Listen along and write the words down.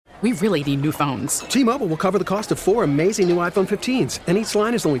We really need new phones. T-Mobile will cover the cost of 4 amazing new iPhone 15s, and each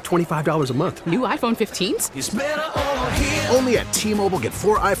line is only $25 a month. New iPhone 15s? It's better over here. Only at T-Mobile, get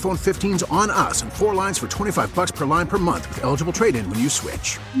 4 iPhone 15s on us and 4 lines for $25 per line per month with eligible trade-in when you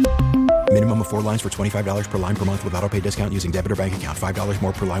switch. Minimum of 4 lines for $25 per line per month with autopay discount using debit or bank account. $5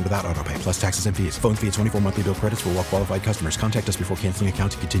 more per line without autopay, plus taxes and fees. Phone fee at 24 monthly bill credits for well-qualified customers. Contact us before canceling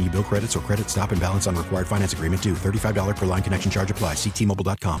account to continue bill credits or credit stop and balance on required finance agreement due. $35 per line connection charge applies. See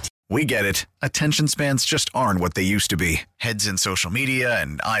T-Mobile.com. We get it. Attention spans just aren't what they used to be. Heads in social media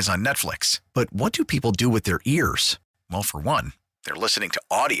and eyes on Netflix. But what do people do with their ears? Well, for one, they're listening to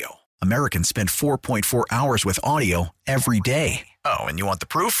audio. Americans spend 4.4 hours with audio every day. Oh, and you want the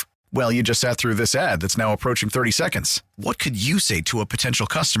proof? Well, you just sat through this ad that's now approaching 30 seconds. What could you say to a potential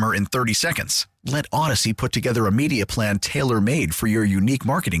customer in 30 seconds? Let Odyssey put together a media plan tailor-made for your unique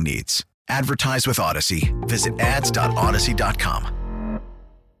marketing needs. Advertise with Odyssey. Visit ads.odyssey.com.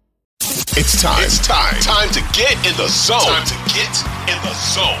 It's time. Time to get in the zone. Time to get in the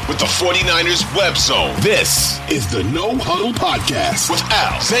zone with the 49ers web zone. This is the No Huddle Podcast with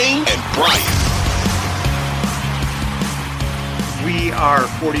Al, Zane, and Brian. We are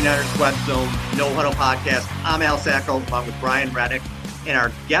 49ers Web Zone, No Huddle Podcast. I'm Al Sacco, along with Brian Reddick. And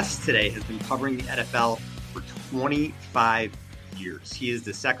our guest today has been covering the NFL for 25 years. He is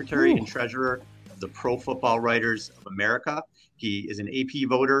the secretary and treasurer of the Pro Football Writers of America. He is an AP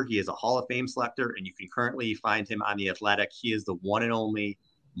voter. He is a Hall of Fame selector, and you can currently find him on The Athletic. He is the one and only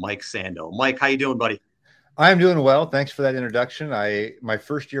Mike Sando. Mike, how you doing, buddy? I'm doing well. Thanks for that introduction. My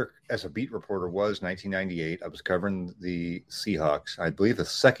first year as a beat reporter was 1998. I was covering the Seahawks. I believe the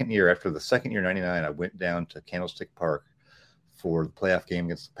second year, 99, I went down to Candlestick Park for the playoff game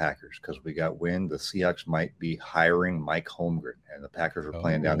against the Packers because we got wind the Seahawks might be hiring Mike Holmgren, and the Packers were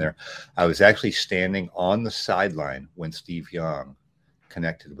playing down there. I was actually standing on the sideline when Steve Young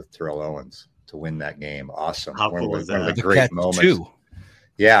connected with Terrell Owens to win that game. Awesome. How cool was that? One of the great moments.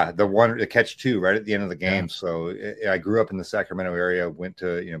 Yeah, the catch 2 right at the end of the game. Yeah. So I grew up in the Sacramento area, went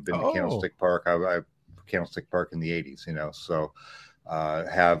to, been to Candlestick Park. I Candlestick Park in the 80s, so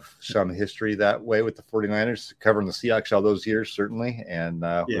have some history that way with the 49ers, covering the Seahawks all those years, certainly. And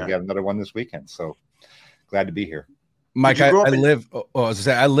we got another one this weekend. So glad to be here. Mike, I live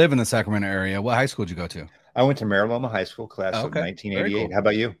in the Sacramento area. What high school did you go to? I went to Mariloma High School, class of 1988. Cool. How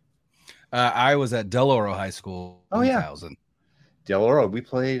about you? I was at Del Oro High School. 2000. Del Oro. We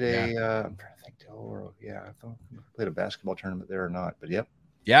played I'm trying to think. Del Oro. Yeah, I thought we played a basketball tournament there or not, but yep.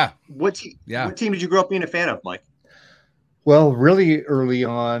 Yeah. What team did you grow up being a fan of, Mike? Well, really early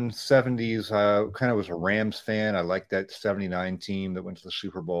on, 70s, I kind of was a Rams fan. I liked that 79 team that went to the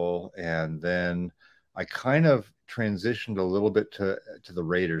Super Bowl. And then I kind of transitioned a little bit to the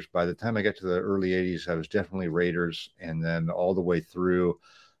Raiders. By the time I got to the early 80s, I was definitely Raiders. And then all the way through,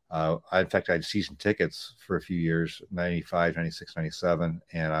 I had season tickets for a few years, 95, 96, 97.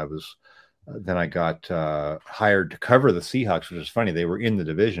 And then I got hired to cover the Seahawks, which is funny. They were in the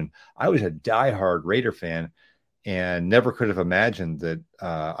division. I was a diehard Raider fan and never could have imagined that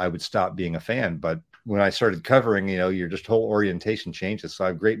I would stop being a fan. But when I started covering, your just whole orientation changes. So I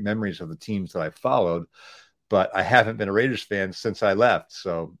have great memories of the teams that I followed, but I haven't been a Raiders fan since I left.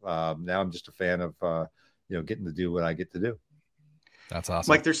 So now I'm just a fan of, getting to do what I get to do. That's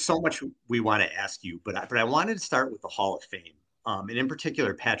awesome. Mike, there's so much we want to ask you, but I wanted to start with the Hall of Fame. And in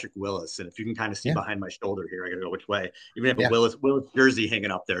particular, Patrick Willis. And if you can kind of see behind my shoulder here, I got to go which way. Even if a Willis jersey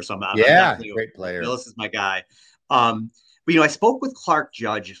hanging up there. So I'm great player. Willis is my guy. But I spoke with Clark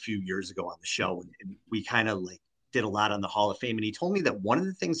Judge a few years ago on the show, and we kind of did a lot on the Hall of Fame. And he told me that one of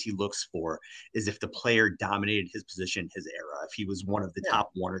the things he looks for is if the player dominated his position, his era, if he was one of the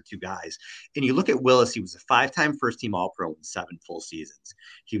top 1 or 2 guys. And you look at Willis, he was a 5-time first-team All-Pro in 7 full seasons.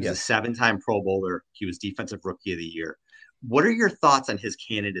 He was a 7-time Pro Bowler. He was Defensive Rookie of the Year. What are your thoughts on his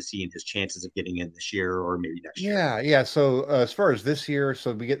candidacy and his chances of getting in this year or maybe next year? Yeah. So as far as this year,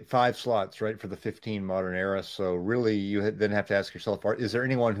 so we get 5 slots, right, for the 15 modern era. So really you then have to ask yourself, is there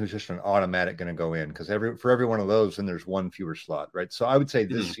anyone who's just an automatic going to go in? Because for every one of those, then there's one fewer slot, right? So I would say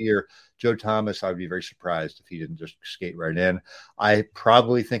this year, Joe Thomas, I would be very surprised if he didn't just skate right in. I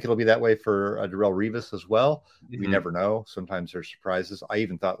probably think it'll be that way for Darrelle Revis as well. We never know. Sometimes there's surprises. I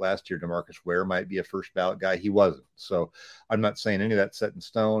even thought last year DeMarcus Ware might be a first ballot guy. He wasn't. So I'm not saying any of that's set in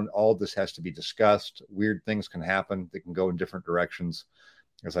stone. All this has to be discussed. Weird things can happen. They can go in different directions.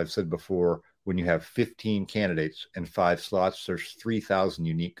 As I've said before, when you have 15 candidates and 5 slots, there's 3,000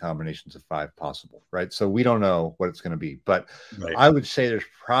 unique combinations of 5 possible, right? So we don't know what it's going to be. But I would say there's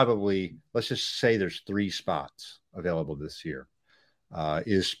probably, let's just say there's 3 spots available this year.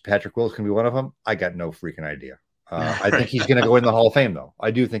 Is Patrick Willis going to be one of them? I got no freaking idea. I think he's going to go in the Hall of Fame, though.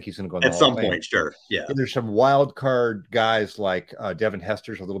 I do think he's going to go in the at Hall some of Fame. point. Sure. Yeah. And there's some wild card guys like Devin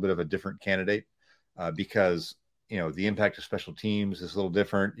Hester's a little bit of a different candidate because, the impact of special teams is a little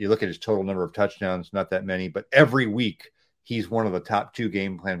different. You look at his total number of touchdowns, not that many, but every week he's one of the top 2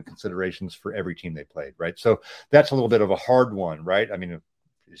 game plan considerations for every team they played, right? So that's a little bit of a hard one, right? I mean,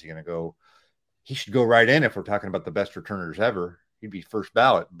 is he going to go? He should go right in if we're talking about the best returners ever. He'd be first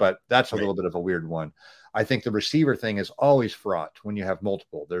ballot, but that's a little bit of a weird one. I think the receiver thing is always fraught when you have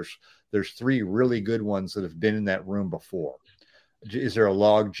multiple. There's 3 really good ones that have been in that room before. Is there a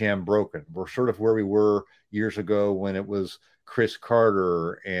log jam broken? We're sort of where we were years ago when it was Chris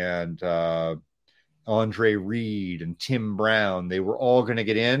Carter and Andre Reed and Tim Brown. They were all going to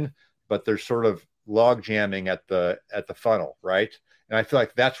get in, but they're sort of log jamming at the funnel, right? And I feel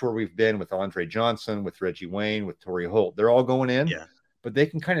like that's where we've been with Andre Johnson, with Reggie Wayne, with Torrey Holt. They're all going in, but they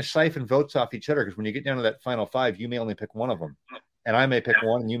can kind of siphon votes off each other because when you get down to that final 5, you may only pick one of them, and I may pick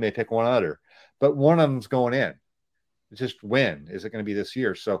one, and you may pick one other, but one of them's going in. It's just when is it going to be this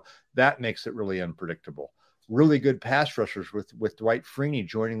year? So that makes it really unpredictable. Really good pass rushers with Dwight Freeney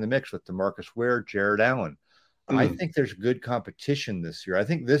joining the mix with DeMarcus Ware, Jared Allen. I think there's good competition this year. I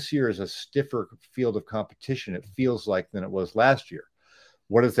think this year is a stiffer field of competition, it feels like, than it was last year.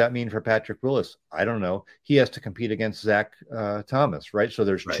 What does that mean for Patrick Willis? I don't know. He has to compete against Zach Thomas, right? So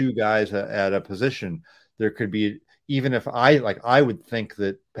there's 2 guys at a position. There could be, even if I would think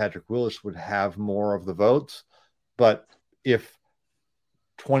that Patrick Willis would have more of the votes, but if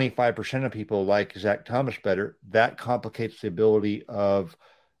 25% of people like Zach Thomas better, that complicates the ability of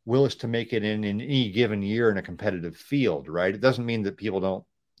Willis to make it in any given year in a competitive field, right? It doesn't mean that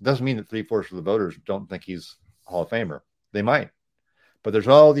doesn't mean that 3/4 of the voters don't think he's a Hall of Famer. They might. But there's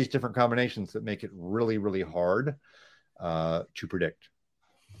all these different combinations that make it really, really hard to predict.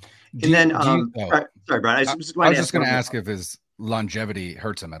 And then, sorry, Brian. I was just going to ask if his longevity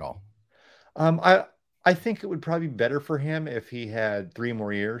hurts him at all. I think it would probably be better for him if he had 3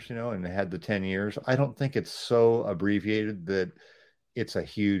 more years, and had the 10 years. I don't think it's so abbreviated that it's a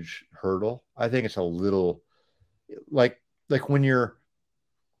huge hurdle. I think it's a little like when you're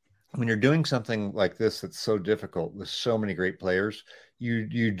doing something like this that's so difficult with so many great players,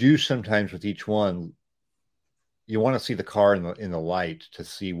 you do sometimes with each one, you want to see the car in the light to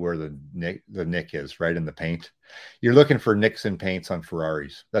see where the nick is, right, in the paint. You're looking for nicks and paints on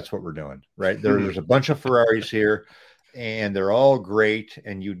Ferraris. That's what we're doing, right? There's a bunch of Ferraris here, and they're all great,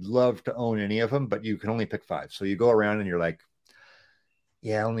 and you'd love to own any of them, but you can only pick 5. So you go around and you're like,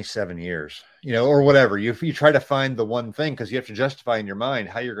 yeah, only 7 years, or whatever. You try to find the one thing because you have to justify in your mind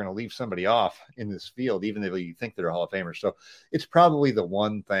how you're going to leave somebody off in this field, even if you think they're a Hall of Famer. So it's probably the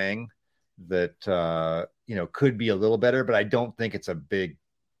one thing that, could be a little better, but I don't think it's a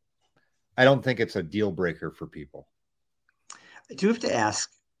deal breaker for people. I do have to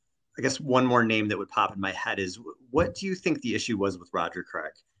ask, I guess one more name that would pop in my head is, what do you think the issue was with Roger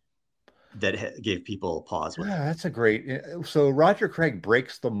Craig that gave people pause with? Yeah, that's a great. So Roger Craig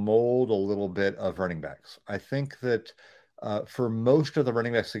breaks the mold a little bit of running backs. I think that for most of the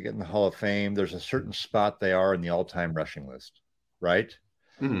running backs that get in the Hall of Fame, there's a certain spot they are in the all-time rushing list, right?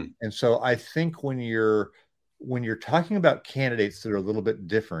 And so I think when you're talking about candidates that are a little bit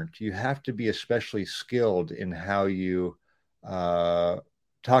different, you have to be especially skilled in how you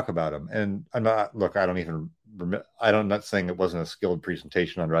talk about them. And I'm not not saying it wasn't a skilled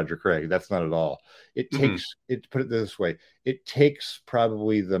presentation on Roger Craig. That's not at all. It takes put it this way. It takes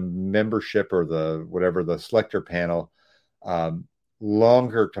probably the membership or the selector panel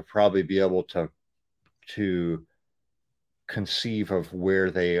longer to probably be able to conceive of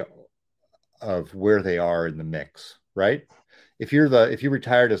where they are in the mix, right? If you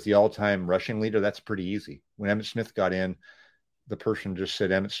retired as the all-time rushing leader, that's pretty easy. When Emmitt Smith got in, the person just said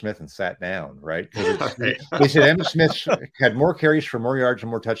Emmitt Smith and sat down, right? They said Emmitt Smith had more carries for more yards and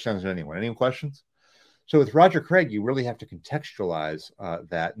more touchdowns than anyone. Any questions? So with Roger Craig, you really have to contextualize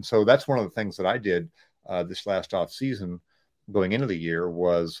that. And so that's one of the things that I did this last off season going into the year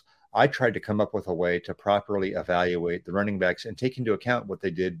was I tried to come up with a way to properly evaluate the running backs and take into account what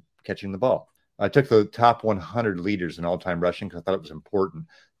they did catching the ball. I took the top 100 leaders in all-time rushing because I thought it was important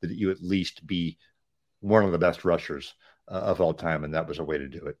that you at least be one of the best rushers of all time, and that was a way to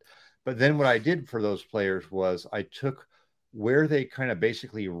do it. But then what I did for those players was I took where they kind of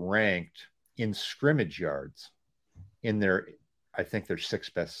basically ranked in scrimmage yards in their 6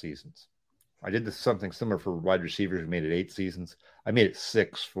 best seasons. I did something similar for wide receivers. We made it 8 seasons. I made it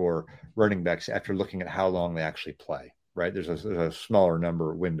 6 for running backs after looking at how long they actually play, right? There's a smaller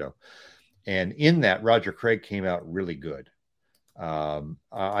number window. And in that, Roger Craig came out really good.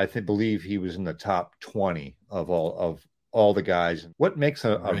 I believe he was in the top 20 of all the guys. What makes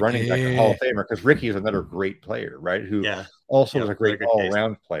a running back a Hall of Famer? Because Ricky is another great player, right? Who also was a great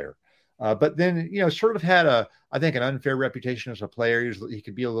all-around player. But then, sort of had I think an unfair reputation as a player. He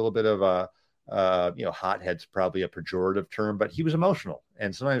could be a little bit of a, hothead's probably a pejorative term, but he was emotional.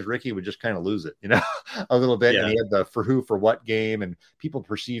 And sometimes Ricky would just kind of lose it, a little bit. Yeah. And he had the for who, for what game, and people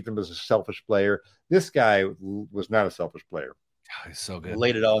perceived him as a selfish player. This guy was not a selfish player. Oh, he's so good.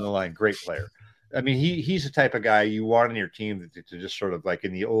 Laid it all on the line. Great player. I mean, he's the type of guy you want on your team to just sort of like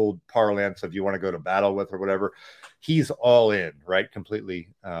in the old parlance of you want to go to battle with or whatever. He's all in, right? Completely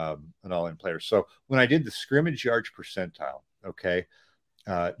an all-in player. So when I did the scrimmage yards percentile, okay,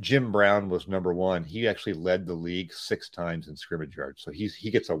 Jim Brown was number one. He actually led the league 6 times in scrimmage yards. So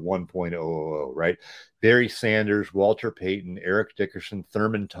he gets a 1.000, right? Barry Sanders, Walter Payton, Eric Dickerson,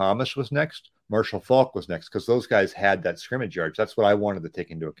 Thurman Thomas was next. Marshall Faulk was next because those guys had that scrimmage yards. That's what I wanted to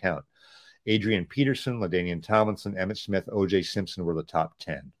take into account. Adrian Peterson, LaDainian Tomlinson, Emmitt Smith, O.J. Simpson were the top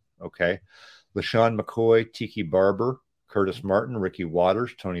 10, okay? LaShawn McCoy, Tiki Barber, Curtis Martin, Ricky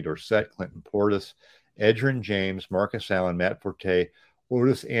Waters, Tony Dorsett, Clinton Portis, Edgerrin James, Marcus Allen, Matt Forte,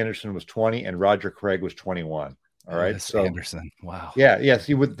 Otis Anderson was 20, and Roger Craig was 21. All right. Otis Anderson. Wow. Yeah. Yes.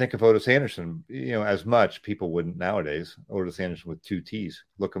 You wouldn't think of Otis Anderson, as much. People wouldn't nowadays. Otis Anderson with 2 T's.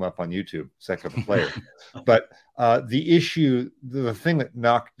 Look him up on YouTube. Second player. But the thing that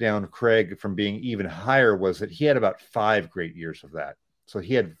knocked down Craig from being even higher was that he had about 5 great years of that. So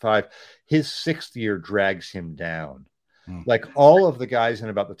he had 5. His 6th year drags him down. Like all of the guys in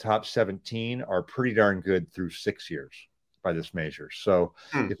about the top 17 are pretty darn good through 6 years by this measure. So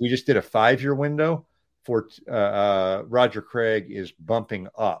if we just did a 5-year window, for Roger Craig is bumping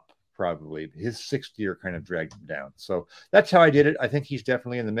up probably. His 6th year kind of dragged him down. So that's how I did it. I think he's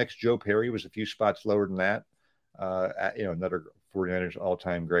definitely in the mix. Joe Perry was a few spots lower than that. Another 49ers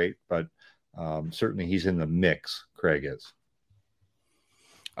all-time great, but certainly he's in the mix. Craig is.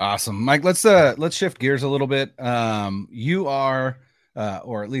 Awesome. Mike, let's shift gears a little bit. You are,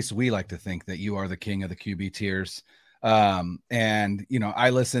 or at least we like to think that you are the king of the QB tiers. And I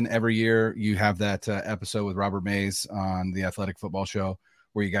listen every year. You have that episode with Robert Mays on the Athletic Football Show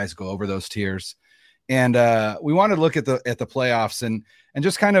where you guys go over those tiers. And we want to look at the playoffs and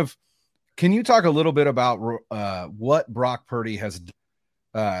just kind of, can you talk a little bit about what Brock Purdy has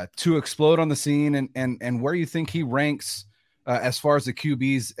to explode on the scene and where you think he ranks as far as the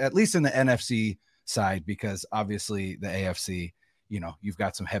QBs, at least in the NFC side, because obviously the AFC, you've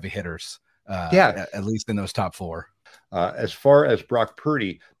got some heavy hitters, at least in those top 4. As far as Brock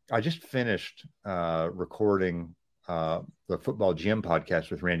Purdy, I just finished recording the Football GM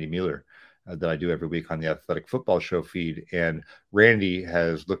podcast with Randy Mueller that I do every week on the Athletic Football Show feed. And Randy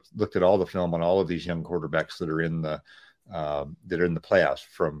has looked at all the film on all of these young quarterbacks that are in the playoffs,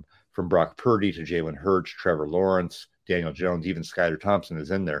 from Brock Purdy to Jalen Hurts, Trevor Lawrence, Daniel Jones, even Skylar Thompson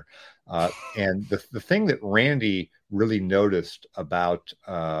is in there. And the thing that Randy really noticed about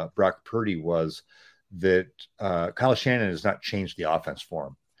Brock Purdy was that Kyle Shanahan has not changed the offense for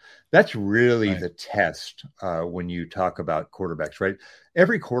him. That's really the test when you talk about quarterbacks, right?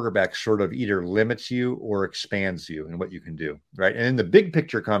 Every quarterback sort of either limits you or expands you in what you can do, right? And in the big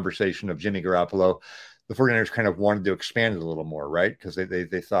picture conversation of Jimmy Garoppolo, the 49ers kind of wanted to expand it a little more, right? Because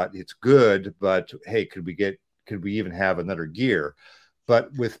they thought it's good, but hey, could we even have another gear?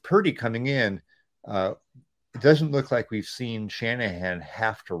 But with Purdy coming in, it doesn't look like we've seen Shanahan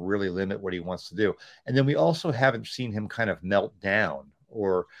have to really limit what he wants to do. And then we also haven't seen him kind of melt down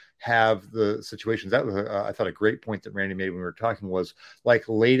or have the situations. That was, I thought, a great point that Randy made when we were talking, was like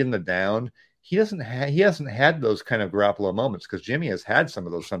late in the down. He hasn't had those kind of Garoppolo moments, because Jimmy has had some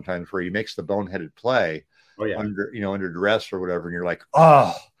of those sometimes where he makes the boneheaded play under duress or whatever. And you're like,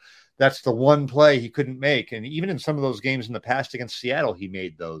 oh, that's the one play he couldn't make. And even in some of those games in the past against Seattle, he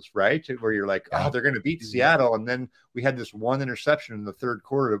made those, right? Where you're like, oh, they're going to beat Seattle. And then we had this one interception in the third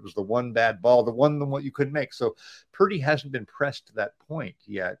quarter. It was the one bad ball, the one you couldn't make. So Purdy hasn't been pressed to that point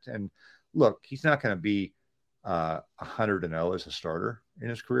yet. And look, he's not going to be 100-0 as a starter in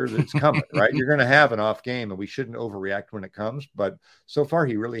his career. It's coming, right? You're going to have an off game, and we shouldn't overreact when it comes. But so far,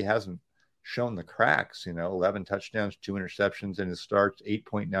 he really hasn't shown the cracks. 11 touchdowns, 2 interceptions in his starts,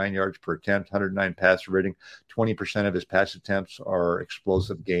 8.9 yards per attempt, 109 passer rating. 20% of his pass attempts are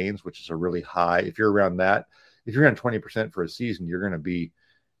explosive gains, which is a really high. If you're around 20% for a season, you're going to be,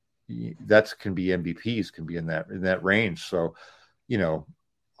 can be MVPs, can be in that range. So,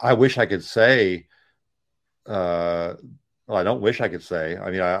 I wish I could say, I don't wish I could say.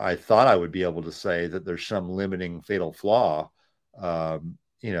 I mean, I thought I would be able to say that there's some limiting fatal flaw, but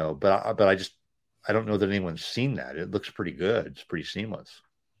I don't know that anyone's seen that. It looks pretty good. It's pretty seamless.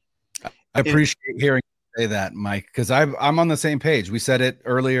 I appreciate hearing you say that, Mike, because I'm on the same page. We said it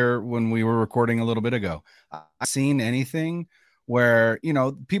earlier when we were recording a little bit ago. I've seen anything where,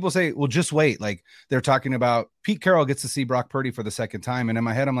 people say, well, just wait. Like they're talking about Pete Carroll gets to see Brock Purdy for the second time. And in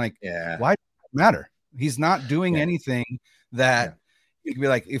my head, I'm like, why does it matter? He's not doing anything that you can be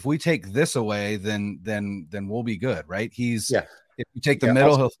like, if we take this away, then we'll be good. Right. If you take the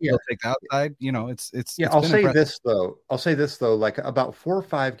middle, he'll take the outside. It's I'll say this though, like about 4 or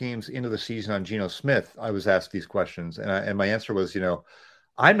 5 games into the season on Geno Smith, I was asked these questions, and my answer was,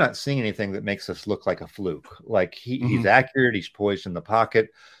 I'm not seeing anything that makes us look like a fluke. Like he's accurate, he's poised in the pocket.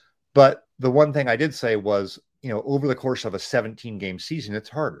 But the one thing I did say was, over the course of a 17-game season, it's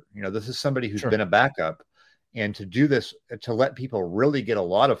harder. This is somebody who's been a backup, and to do this, to let people really get a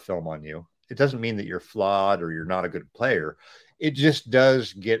lot of film on you, it doesn't mean that you're flawed or you're not a good player. It just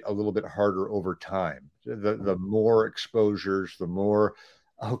does get a little bit harder over time. The more exposures, the more,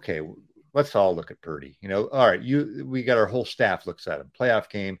 okay, let's all look at Purdy. All right, we got our whole staff looks at him. Playoff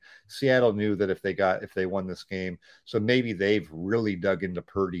game. Seattle knew that if they won this game, so maybe they've really dug into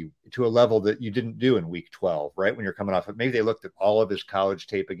Purdy to a level that you didn't do in week 12, right? When you're coming off it, maybe they looked at all of his college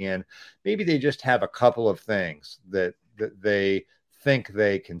tape again. Maybe they just have a couple of things that they think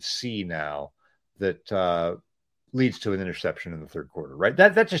they can see now that leads to an interception in the third quarter, right?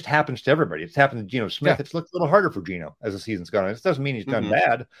 That just happens to everybody. It's happened to Geno Smith. It's looked a little harder for Geno as the season's gone on. It doesn't mean he's done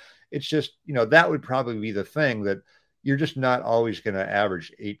bad. It's just, that would probably be the thing, that you're just not always going to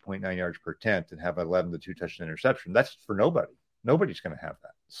average 8.9 yards per attempt and have 11 to 2 touchdown interception. That's for nobody. Nobody's going to have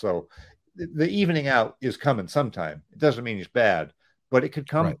that. So the evening out is coming sometime. It doesn't mean he's bad, but it could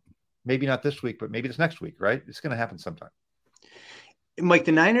come maybe not this week, but maybe this next week, right? It's going to happen sometime. Mike,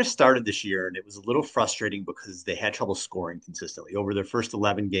 the Niners started this year, and it was a little frustrating because they had trouble scoring consistently. Over their first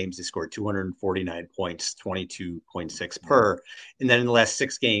 11 games, they scored 249 points, 22.6 per. And then in the last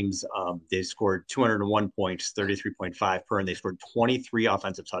 6 games, they scored 201 points, 33.5 per, and they scored 23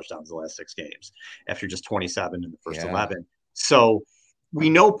 offensive touchdowns in the last 6 games after just 27 in the first 11. So we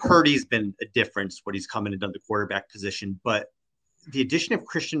know Purdy's been a difference when he's come in and done the quarterback position, but the addition of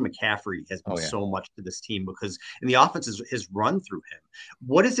Christian McCaffrey has been so much to this team, because in the offense has run through him.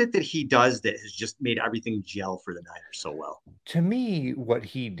 What is it that he does that has just made everything gel for the Niners so well? To me, what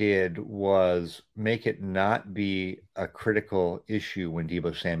he did was make it not be a critical issue when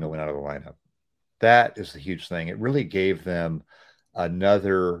Deebo Samuel went out of the lineup. That is the huge thing. It really gave them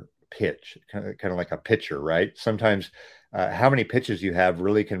another pitch, kind of like a pitcher, right? Sometimes how many pitches you have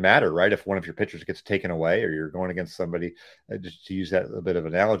really can matter, right? If one of your pitchers gets taken away or you're going against somebody, just to use that a bit of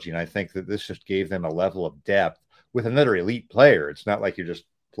analogy. And I think that this just gave them a level of depth with another elite player. It's not like you're just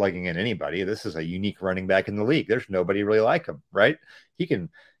plugging in anybody. This is a unique running back in the league. There's nobody really like him, right? He can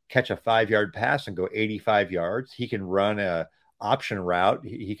catch a 5-yard pass and go 85 yards. He can run a option route.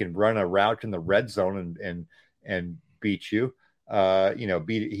 He can run a route in the red zone and beat you.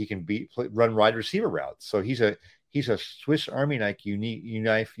 He can run wide receiver routes. So he's a Swiss Army knife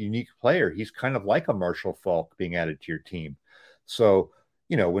unique player. He's kind of like a Marshall Faulk being added to your team. So,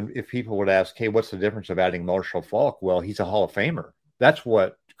 if people would ask, hey, what's the difference of adding Marshall Faulk? Well, he's a Hall of Famer. That's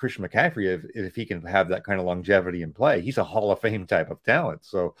what Christian McCaffrey, if he can have that kind of longevity in play, he's a Hall of Fame type of talent.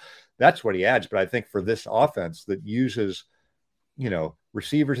 So that's what he adds. But I think for this offense that uses,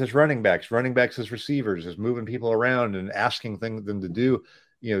 receivers as running backs as receivers, is moving people around and asking them to do,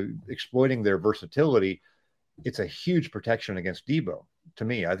 exploiting their versatility, it's a huge protection against Deebo. To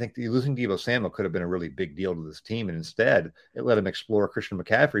me, I think losing Deebo Samuel could have been a really big deal to this team, and instead it let him explore Christian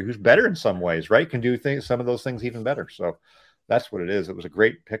McCaffrey, who's better in some ways, right? Can do some of those things even better. So that's what it is. It was a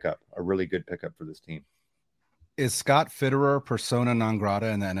great pickup, a really good pickup for this team. Is Scott Fitterer persona non grata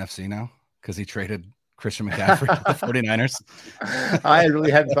in the NFC now because he traded Christian McCaffrey to the 49ers? I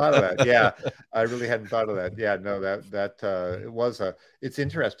really hadn't thought of that. Yeah, I really hadn't thought of that. Yeah, no, it's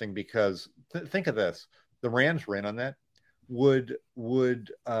interesting because think of this. The Rams ran on that. Would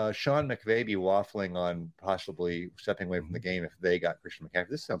Sean McVay be waffling on possibly stepping away from the game if they got Christian McCaffrey?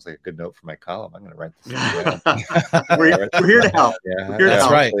 This sounds like a good note for my column. I'm going to write this down. We're here to help. Yeah,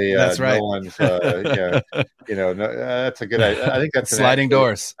 that's right. That's right. No one's, that's a good idea. I think that's sliding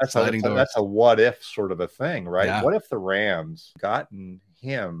doors. That's a what if sort of a thing, right? Yeah. What if the Rams gotten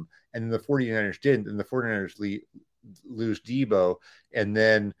him and the 49ers didn't, and the 49ers lose Deebo, and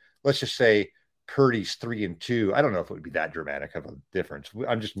then let's just say Purdy's 3-2. I don't know if it would be that dramatic of a difference.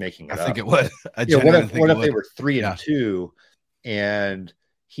 I'm just making it up. I think it would. What if they were 3-2 and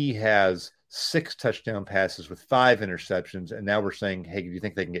he has 6 touchdown passes with 5 interceptions, and now we're saying, hey, do you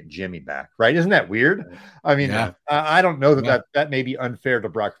think they can get Jimmy back? Right? Isn't that weird? I mean, I don't know that may be unfair to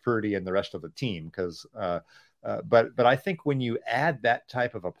Brock Purdy and the rest of the team, because but I think when you add that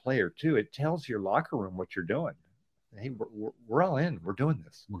type of a player too, it tells your locker room what you're doing. Hey, we're all in. We're doing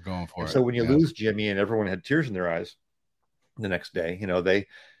this. We're going for it. So when you lose Jimmy and everyone had tears in their eyes the next day, you know, they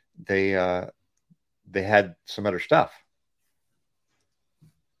had some other stuff.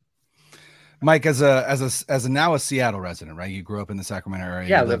 Mike, as a now a Seattle resident, right? You grew up in the Sacramento area.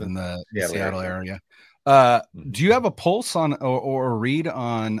 Yeah, you live in the Seattle area. Do you have a pulse on or a read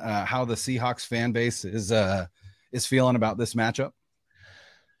on how the Seahawks fan base is feeling about this matchup?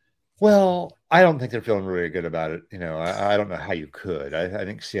 Well, I don't think they're feeling really good about it. You know, I don't know how you could. I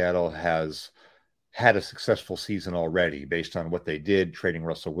think Seattle has had a successful season already based on what they did, trading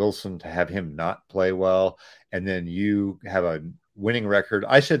Russell Wilson, to have him not play well. And then you have a winning record.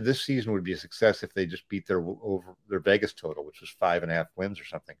 I said this season would be a success if they just beat their Vegas total, which was 5.5 wins or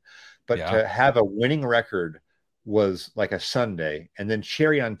something. But to have a winning record was like a Sunday, and then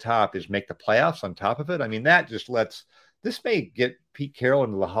cherry on top is make the playoffs on top of it. I mean, that just this may get Pete Carroll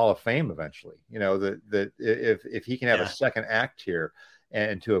into the Hall of Fame eventually. You know, that if he can have a second act here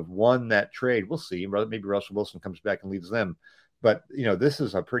and to have won that trade, we'll see. Maybe Russell Wilson comes back and leads them. But, you know, this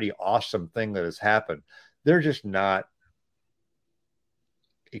is a pretty awesome thing that has happened. They're just not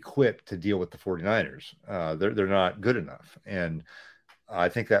equipped to deal with the 49ers. They're not good enough. And I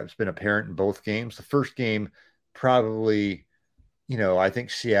think that's been apparent in both games. The first game, probably, you know, I think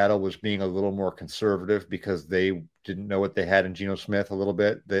Seattle was being a little more conservative because they didn't know what they had in Geno Smith a little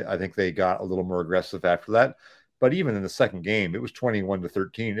bit. I think they got a little more aggressive after that. But even in the second game, it was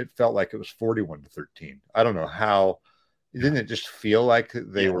 21-13. It felt like it was 41-13. I don't know how. Didn't it just feel like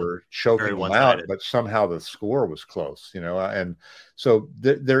they were choking them out, but somehow the score was close, you know? And so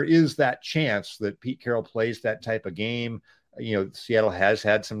there is that chance that Pete Carroll plays that type of game. You know, Seattle has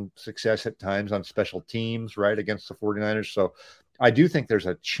had some success at times on special teams, right, against the 49ers. So I do think there's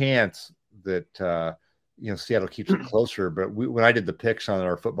a chance that, you know, Seattle keeps it closer. But when I did the picks on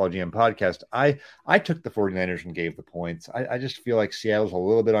our Football GM podcast, I took the 49ers and gave the points. I just feel like Seattle's a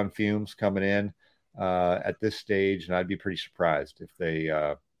little bit on fumes coming in at this stage, and I'd be pretty surprised if they,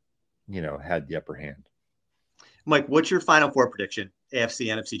 you know, had the upper hand. Mike, what's your Final Four prediction? AFC,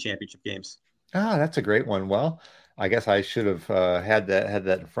 NFC championship games. That's a great one. Well, I guess I should have had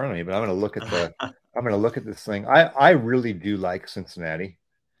that in front of me, but I'm going to look at this thing. I really do like Cincinnati.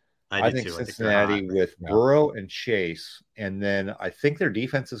 I think Cincinnati with Burrow and Chase, and then I think their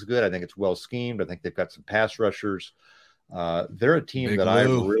defense is good. I think it's well schemed. I think they've got some pass rushers. They're a team that I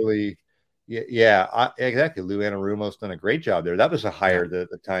really. Exactly. Lou Anarumo's done a great job there. That was a hire that at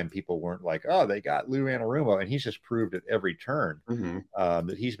the time people weren't like, oh, they got Lou Anarumo, and he's just proved at every turn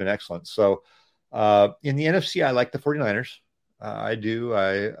that he's been excellent. So in the NFC, I like the 49ers. I do.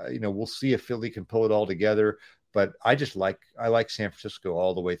 You know, we'll see if Philly can pull it all together, but I like San Francisco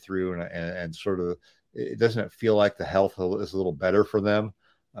all the way through, and sort of, doesn't it feel like the health is a little better for them?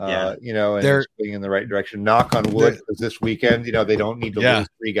 You know, and they're going in the right direction. Knock on wood, because this weekend, you know, they don't need to lose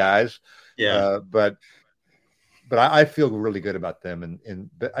 3 guys. But I feel really good about them, and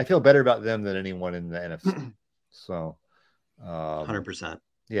I feel better about them than anyone in the NFC. So, 100%.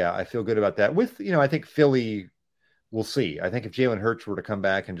 Yeah, I feel good about that. With, you know, I think Philly, we'll see. I think if Jalen Hurts were to come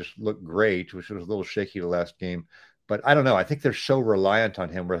back and just look great, which was a little shaky the last game, but I don't know. I think they're so reliant on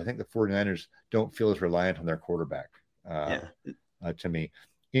him, where I think the 49ers don't feel as reliant on their quarterback. To me,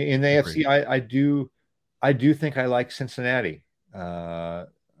 in the AFC, I do think I like Cincinnati to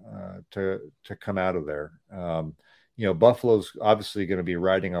come out of there. You know, Buffalo's obviously going to be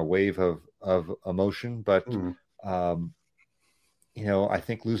riding a wave of emotion, but you know, I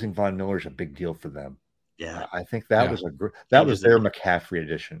think losing Von Miller is a big deal for them. Yeah, I think that was their McCaffrey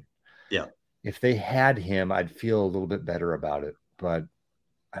edition. Yeah, if they had him, I'd feel a little bit better about it, but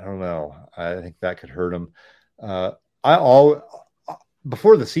I don't know. I think that could hurt them.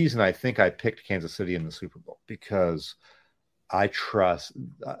 Before the season, I think I picked Kansas City in the Super Bowl because I trust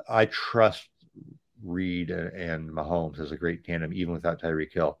Reed and Mahomes as a great tandem, even without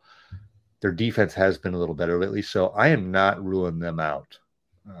Tyreek Hill. Their defense has been a little better lately, so I am not ruling them out.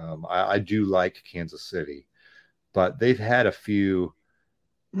 I do like Kansas City, but they've had a few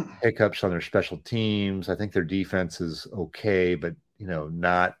hiccups on their special teams. I think their defense is okay, but, you know,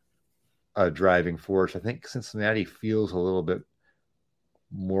 not a driving force. I think Cincinnati feels a little bit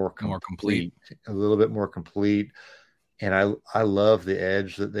more complete, a little bit more complete. And I love the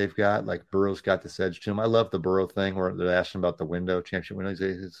edge that they've got. Like, Burrow's got this edge to him. I love the Burrow thing where they're asking about the championship window. He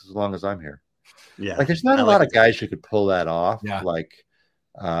says, it's as long as I'm here. Yeah. Like, there's not a lot of guys who could pull that off. Yeah. Like,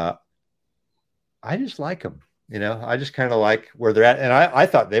 I just like them. I just kind of like where they're at. And I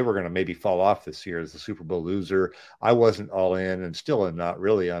thought they were going to maybe fall off this year as the Super Bowl loser. I wasn't all in, and still am not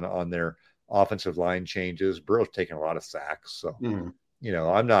really on their offensive line changes. Burrow's taking a lot of sacks. So,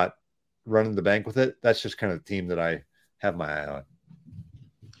 I'm not running the bank with it. That's just kind of the team that I have my eye on.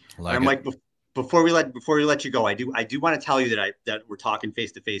 I'm like, before we let you go, I do want to tell you that we're talking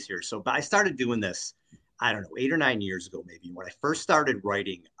face to face here. So, but I started doing this, I don't know, 8 or 9 years ago, maybe. When I first started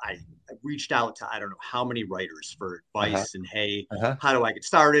writing, I reached out to, I don't know how many writers for advice and, hey, how do I get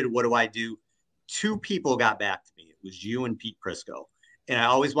started? What do I do? 2 people got back to me. It was you and Pete Prisco. And I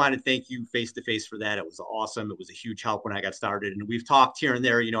always wanted to thank you face to face for that. It was awesome. It was a huge help when I got started. And we've talked here and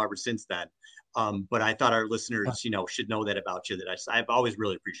there, ever since then. But I thought our listeners, should know that about you, that I've always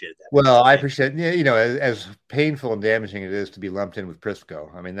really appreciated that. Well, I appreciate, as painful and damaging it is to be lumped in with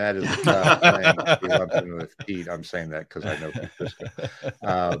Prisco. I mean, that is a tough thing to be lumped in with Pete. I'm saying that because I know Pete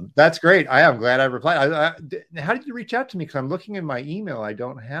Prisco. That's great. I am glad I replied. How did you reach out to me? Because I'm looking in my email. I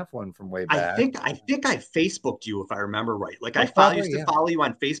don't have one from way back. I think I Facebooked you, if I remember right. Like I used to follow you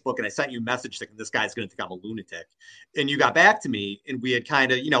on Facebook, and I sent you a message thinking this guy's going to think I'm a lunatic. And you got back to me, and we had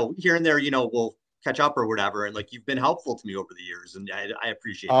kind of, here and there, we'll catch up or whatever. And like, you've been helpful to me over the years, and I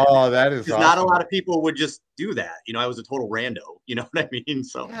appreciate it. Oh, that is awesome. Not a lot of people would just do that. I was a total rando, you know what I mean?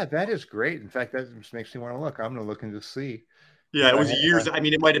 So yeah, that is great. In fact, that just makes me want to look. I'm going to look and just see. Yeah, it was years. I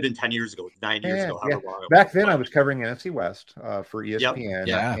mean, it might have been 10 years ago, 9 years ago. However long back then I was covering NFC West for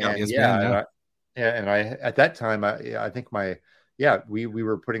ESPN. And I, at that time, I think we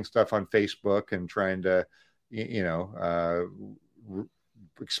were putting stuff on Facebook and trying to,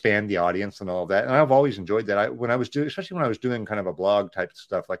 expand the audience and all of that. And I've always enjoyed that. Especially when I was doing kind of a blog type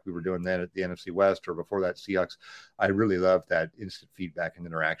stuff like we were doing then at the NFC West, or before that Seahawks, I really loved that instant feedback and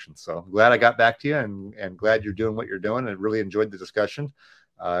interaction. So I'm glad I got back to you, and glad you're doing what you're doing, and really enjoyed the discussion.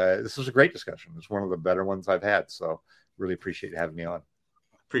 This was a great discussion. It's one of the better ones I've had. So really appreciate you having me on.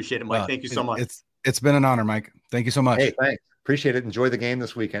 Appreciate it, Mike. Thank you so much. It's been an honor, Mike. Thank you so much. Hey, thanks. Appreciate it. Enjoy the game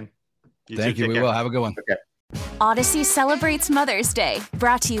this weekend. Thank you. We will. Have a good one. Okay. Odyssey celebrates Mother's Day,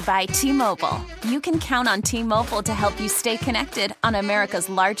 brought to you by T-Mobile. You can count on T-Mobile to help you stay connected on America's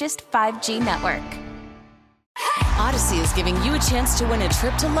largest 5G network. Odyssey is giving you a chance to win a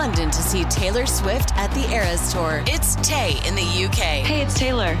trip to London to see Taylor Swift at the Eras Tour. It's Tay in the UK. Hey, it's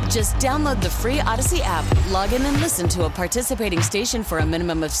Taylor. Just download the free Odyssey app, log in and listen to a participating station for a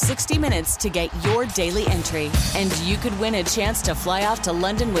minimum of 60 minutes to get your daily entry. And you could win a chance to fly off to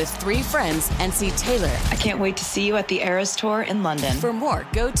London with 3 friends and see Taylor. I can't wait to see you at the Eras Tour in London. For more,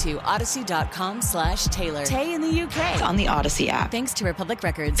 go to odyssey.com/Taylor. Tay in the UK. It's on the Odyssey app. Thanks to Republic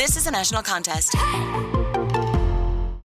Records. This is a national contest.